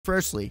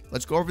Firstly,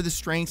 let's go over the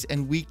strengths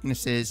and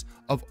weaknesses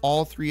of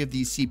all three of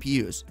these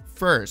CPUs.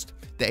 First,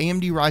 the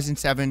AMD Ryzen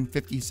 7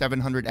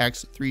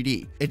 5700X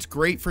 3D. It's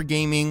great for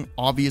gaming.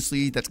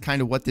 Obviously, that's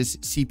kind of what this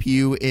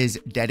CPU is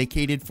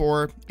dedicated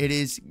for. It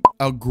is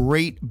a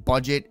great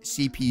budget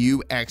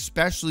CPU,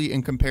 especially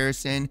in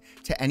comparison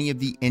to any of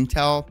the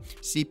Intel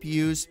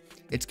CPUs.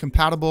 It's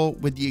compatible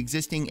with the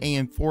existing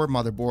AM4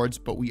 motherboards,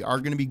 but we are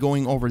going to be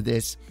going over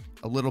this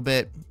a little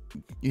bit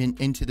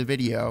into the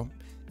video.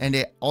 And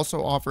it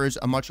also offers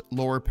a much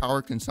lower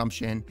power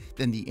consumption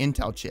than the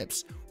Intel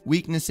chips.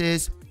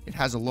 Weaknesses: it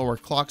has a lower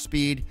clock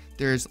speed,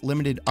 there's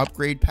limited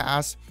upgrade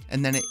paths,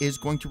 and then it is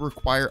going to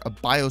require a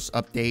BIOS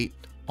update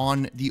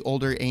on the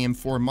older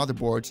AM4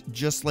 motherboards,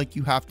 just like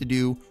you have to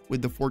do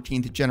with the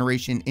 14th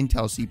generation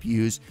Intel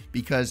CPUs,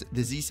 because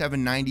the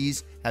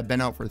Z790s have been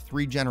out for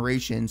 3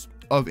 generations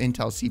of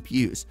Intel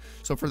CPUs.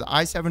 So for the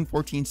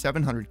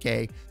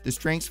i7-14700K, the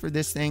strengths for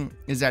this thing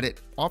is that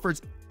it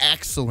offers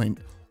excellent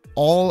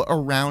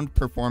all-around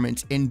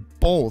performance in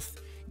both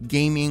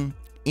gaming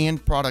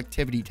and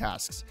productivity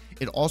tasks.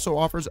 It also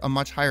offers a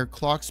much higher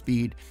clock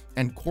speed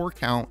and core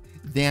count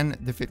than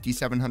the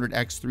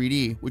 5700X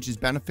 3D, which is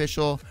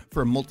beneficial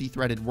for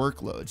multi-threaded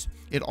workloads.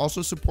 It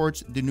also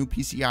supports the new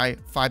PCI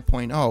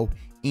 5.0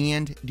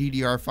 and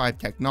DDR5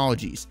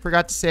 technologies.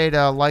 Forgot to say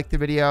to like the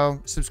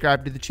video,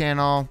 subscribe to the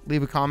channel,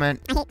 leave a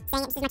comment. I hate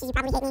saying it just as much as you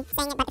probably hate me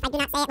saying it, but if I do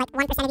not say it, like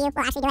 1% of you will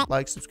actually do it.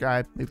 Like,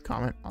 subscribe, leave a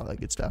comment, all that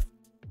good stuff.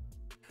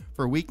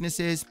 For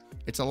weaknesses,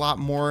 it's a lot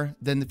more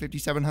than the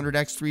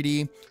 5700X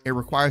 3D. It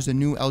requires a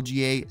new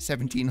LGA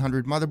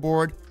 1700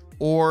 motherboard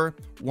or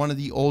one of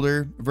the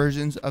older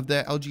versions of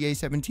the LGA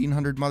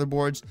 1700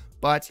 motherboards,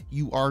 but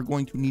you are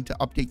going to need to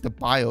update the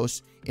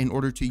BIOS in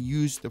order to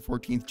use the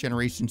 14th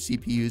generation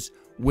CPUs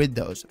with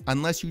those,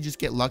 unless you just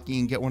get lucky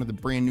and get one of the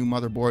brand new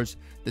motherboards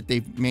that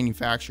they've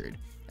manufactured.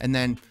 And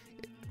then,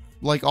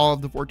 like all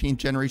of the 14th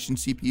generation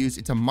CPUs,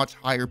 it's a much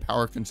higher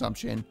power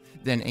consumption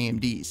than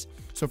AMD's.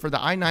 So for the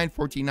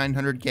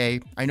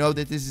i9-14900K, I know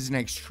that this is an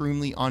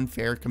extremely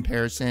unfair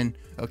comparison,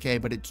 okay,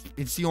 but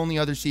it's the only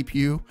other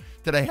CPU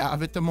that I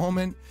have at the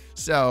moment,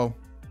 so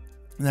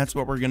that's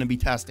what we're going to be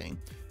testing.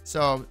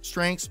 So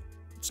strengths: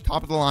 it's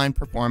top of the line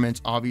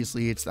performance.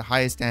 Obviously, it's the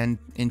highest end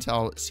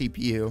Intel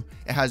CPU.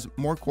 It has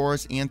more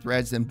cores and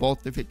threads than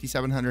both the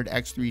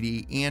 5700X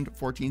 3D and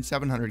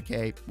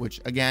 14700K,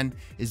 which again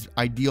is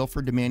ideal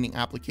for demanding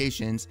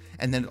applications.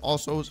 And then it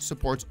also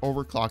supports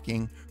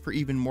overclocking for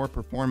even more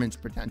performance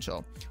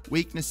potential.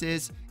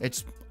 Weaknesses: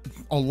 it's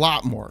a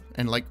lot more,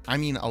 and I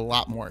mean a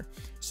lot more.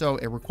 So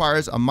it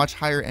requires a much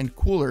higher end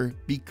cooler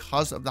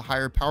because of the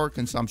higher power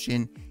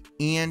consumption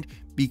and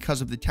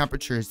because of the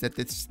temperatures that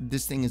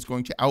this thing is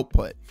going to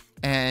output.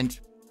 And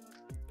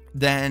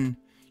then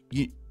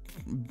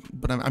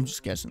I'm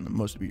just guessing that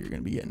most of you are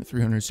going to be getting a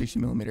 360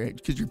 millimeter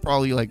because you're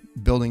probably like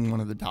building one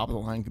of the top of the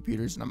line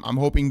computers, and I'm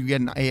hoping to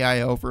get an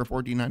AIO for a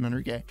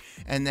 14900K.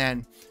 And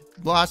then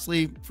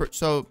lastly,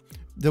 so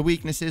the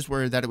weaknesses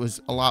were that it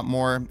was a lot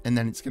more, and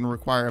then it's going to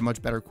require a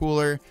much better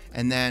cooler.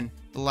 And then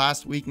the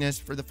last weakness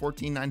for the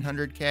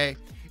 14900K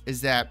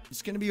is that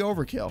it's going to be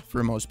overkill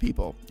for most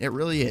people. It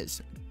really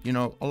is. You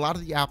know, a lot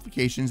of the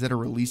applications that are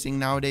releasing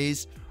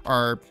nowadays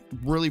are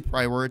really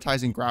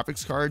prioritizing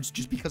graphics cards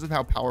just because of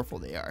how powerful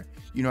they are.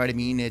 You know what I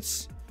mean?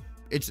 It's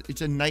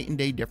a night and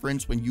day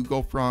difference when you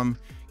go from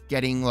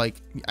getting, like,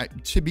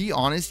 to be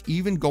honest,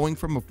 even going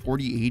from a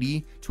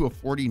 4080 to a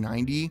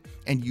 4090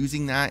 and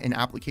using that in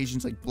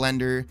applications like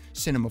Blender,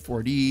 Cinema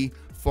 4D,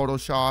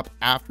 Photoshop,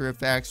 After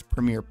Effects,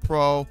 Premiere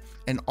Pro,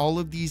 and all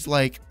of these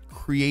like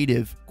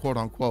creative quote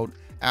unquote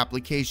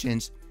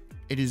applications,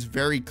 it is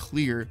very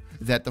clear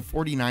that the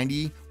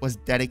 4090 was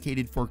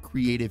dedicated for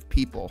creative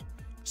people.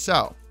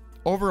 So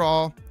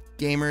overall,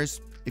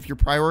 gamers, if you're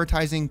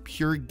prioritizing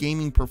pure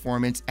gaming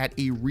performance at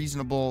a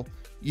reasonable,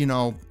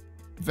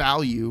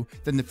 value,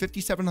 then the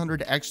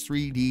 5700X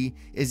 3D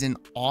is an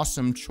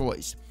awesome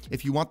choice.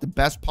 If you want the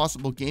best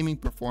possible gaming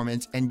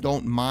performance and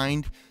don't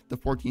mind the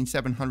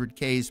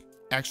 14700K's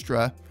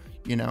extra,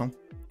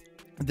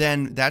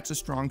 then that's a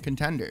strong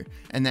contender.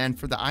 And then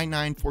for the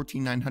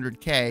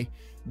i9-14900K,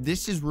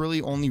 this is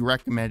really only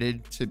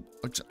recommended to,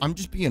 I'm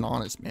just being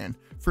honest, man,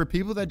 for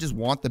people that just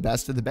want the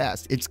best of the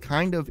best.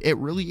 It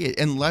really is,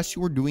 unless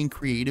you're doing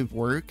creative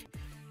work,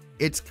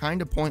 it's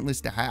kind of pointless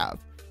to have.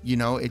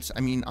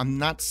 I'm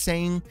not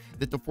saying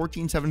that the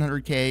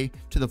 14700K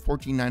to the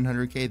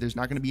 14900K, there's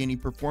not going to be any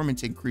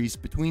performance increase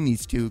between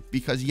these two,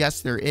 because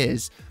yes, there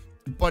is,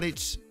 but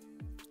it's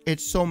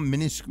so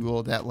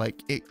minuscule that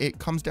it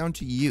comes down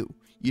to you.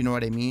 You know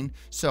what I mean?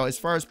 So as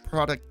far as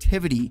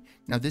productivity,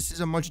 now this is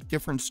a much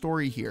different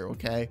story here,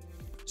 okay?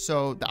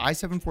 So the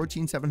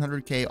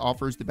i7-14700K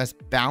offers the best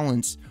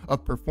balance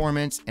of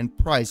performance and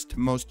price to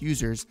most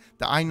users.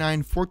 The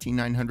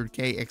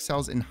i9-14900K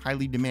excels in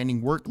highly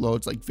demanding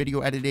workloads like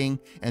video editing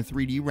and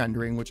 3D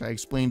rendering, which I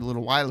explained a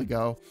little while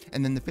ago.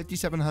 And then the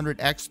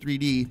 5700X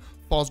 3D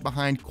falls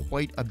behind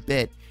quite a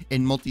bit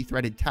in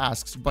multi-threaded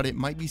tasks, but it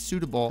might be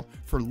suitable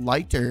for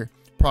lighter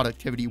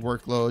productivity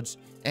workloads,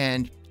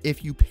 and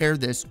if you pair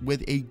this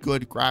with a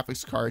good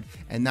graphics card,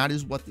 and that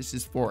is what this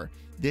is for.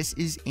 This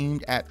is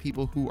aimed at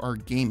people who are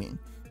gaming.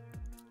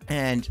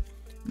 And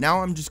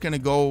now I'm just going to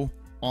go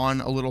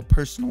on a little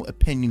personal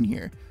opinion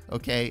here,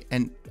 okay?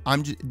 And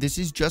this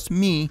is just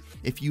me.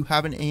 If you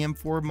have an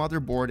AM4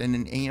 motherboard and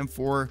an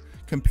AM4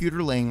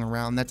 computer laying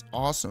around, that's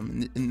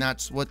awesome, and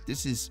that's what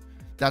this is.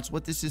 That's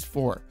what this is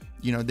for.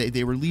 You know,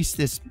 they released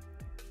this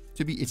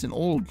to be. It's not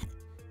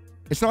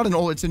an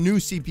old. It's a new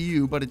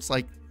CPU, but it's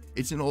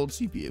an old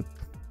CPU.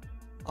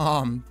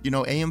 You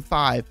know,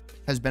 AM5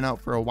 has been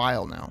out for a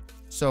while now,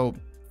 so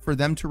for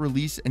them to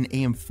release an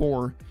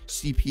AM4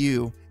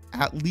 CPU,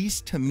 at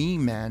least to me,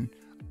 man,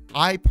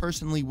 I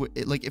personally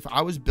would, like, if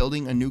I was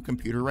building a new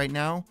computer right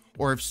now,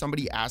 or if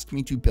somebody asked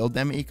me to build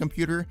them a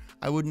computer,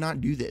 I would not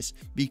do this,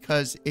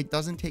 because it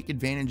doesn't take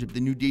advantage of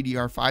the new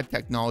DDR5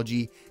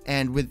 technology.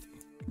 And with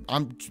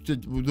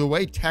the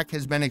way tech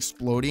has been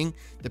exploding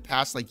the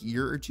past like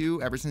year or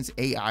two, ever since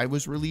AI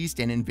was released,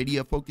 and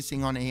NVIDIA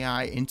focusing on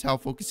AI,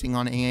 Intel focusing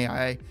on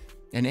AI,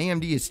 and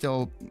AMD is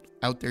still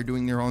out there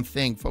doing their own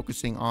thing,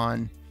 focusing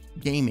on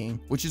gaming,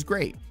 which is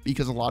great,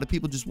 because a lot of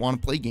people just want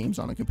to play games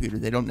on a computer.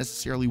 They don't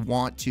necessarily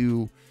want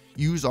to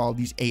use all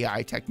these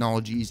AI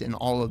technologies and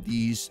all of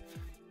these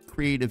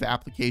creative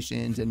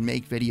applications and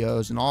make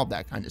videos and all of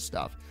that kind of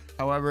stuff.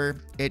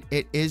 However, it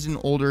is an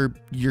older,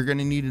 you're going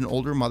to need an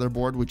older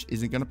motherboard, which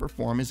isn't going to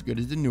perform as good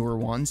as the newer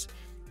ones,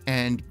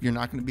 and you're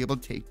not going to be able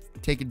to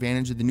take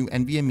advantage of the new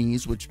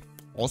NVMe's, which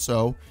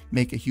also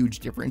make a huge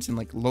difference in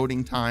like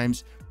loading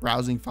times,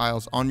 browsing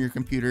files on your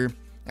computer,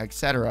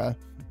 etc.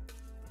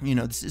 You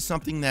know, this is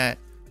something that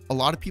a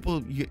lot of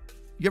people, you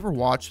ever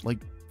watch like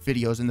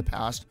videos in the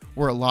past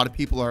where a lot of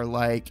people are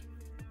like,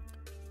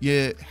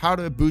 how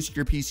to boost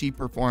your PC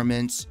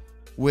performance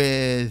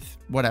with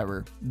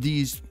whatever,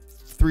 these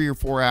 3 or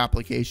 4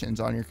 applications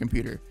on your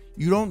computer.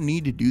 You don't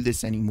need to do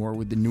this anymore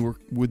with the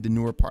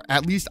newer part.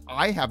 At least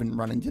I haven't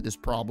run into this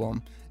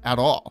problem at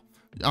all.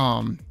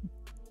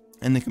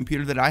 And the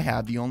computer that I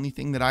have, the only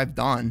thing that I've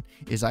done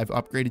is I've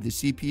upgraded the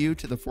CPU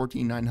to the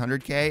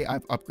 14900K.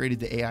 I've upgraded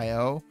the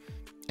AIO,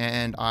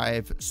 and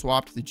I've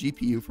swapped the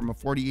GPU from a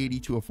 4080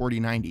 to a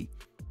 4090.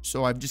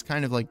 So I've just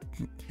kind of like,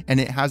 and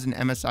it has an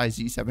MSI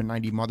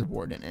Z790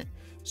 motherboard in it.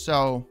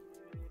 So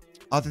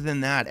other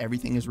than that,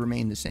 everything has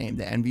remained the same.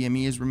 The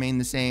NVMe has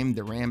remained the same.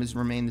 The RAM has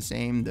remained the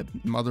same. The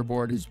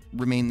motherboard has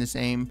remained the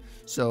same.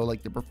 So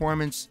like the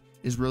performance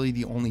is really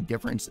the only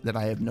difference that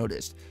I have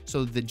noticed.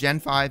 So the Gen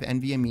 5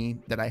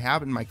 NVMe that I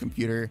have in my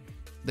computer,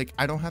 like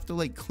I don't have to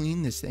like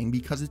clean this thing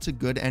because it's a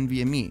good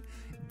NVMe.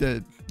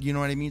 You know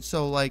what I mean?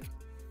 So like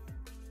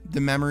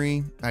the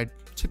memory,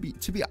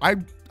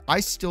 I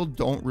still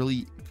don't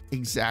really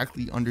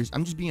exactly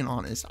understand. I'm just being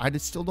honest. I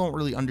still don't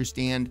really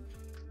understand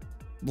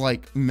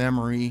like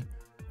memory,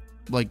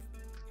 like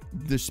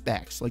the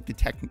specs, like the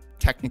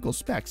technical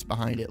specs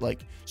behind it,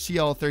 like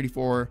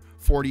CL34,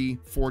 40,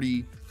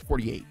 40,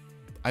 48.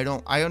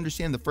 I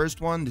understand the first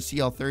one, the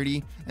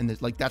CL30, and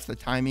that's the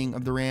timing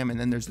of the RAM, and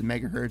then there's the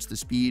megahertz, the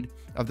speed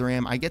of the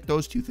RAM. I get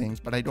those two things,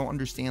 but I don't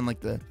understand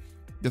like the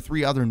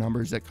 3 other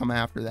numbers that come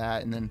after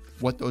that, and then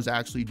what those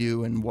actually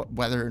do and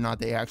whether or not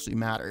they actually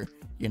matter,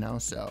 you know.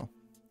 So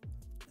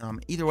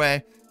either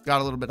way, got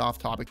a little bit off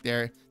topic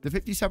there. The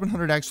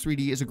 5700X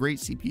 3D is a great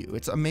CPU.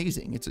 It's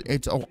amazing.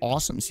 It's an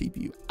awesome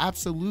CPU.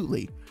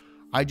 Absolutely.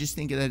 I just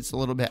think that it's a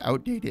little bit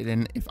outdated,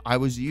 and if I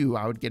was you,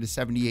 I would get a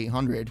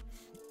 7800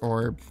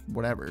 or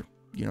whatever,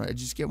 you know. I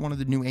just get one of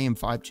the new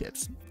AM5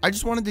 chips. I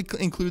just wanted to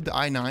include the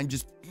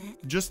i9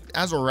 just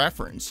as a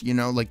reference, you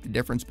know, like the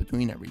difference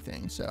between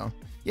everything. So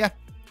yeah,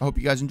 I hope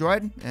you guys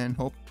enjoyed, and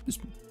hope this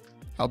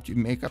helped you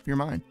make up your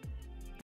mind.